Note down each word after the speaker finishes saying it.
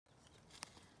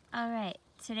Alright,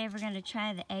 today we're going to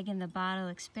try the egg in the bottle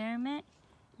experiment.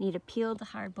 Need a peeled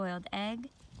hard-boiled egg,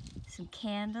 some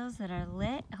candles that are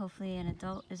lit. Hopefully an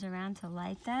adult is around to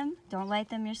light them. Don't light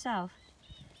them yourself.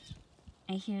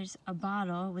 And here's a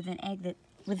bottle with an egg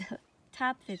with a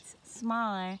top that's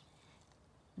smaller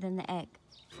than the egg.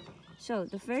 So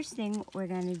the first thing we're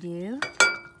going to do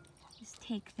is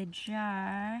take the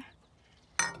jar.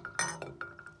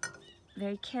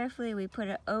 Very carefully we put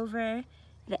it over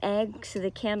the egg so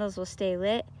the candles will stay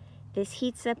lit. This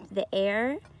heats up the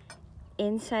air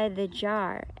inside the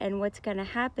jar, and what's going to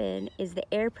happen is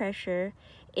the air pressure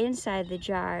inside the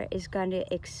jar is going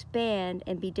to expand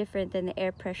and be different than the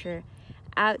air pressure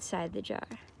outside the jar.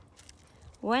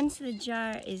 Once the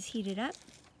jar is heated up,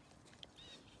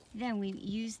 then we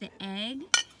use the egg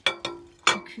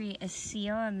to create a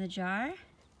seal on the jar.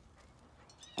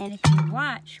 And if you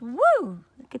watch, woo,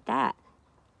 look at that.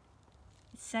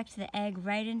 It sucked the egg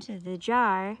right into the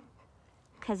jar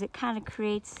because it kind of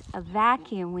creates a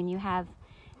vacuum when you have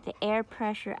the air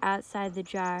pressure outside the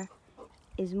jar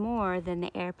is more than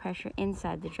the air pressure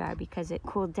inside the jar because it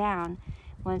cooled down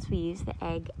once we use the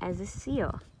egg as a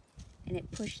seal. And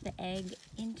it pushed the egg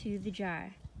into the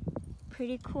jar.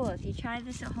 Pretty cool. If you try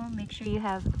this at home, make sure you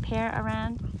have a pair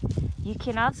around. You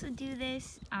can also do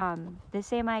this, the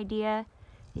same idea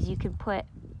is you can put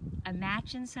a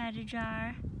match inside a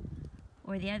jar,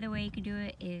 or the other way you can do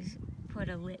it is put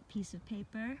a lit piece of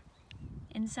paper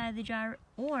inside the jar,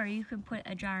 or you can put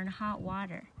a jar in hot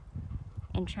water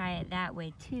and try it that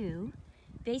way too.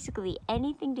 Basically,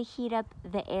 anything to heat up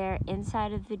the air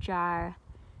inside of the jar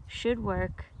should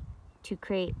work to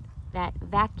create that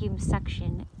vacuum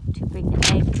suction to bring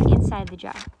the egg inside the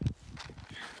jar.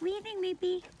 What do you think,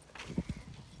 maybe?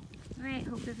 Alright,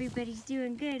 hope everybody's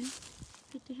doing good.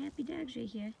 Get your happy dogs right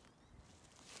here.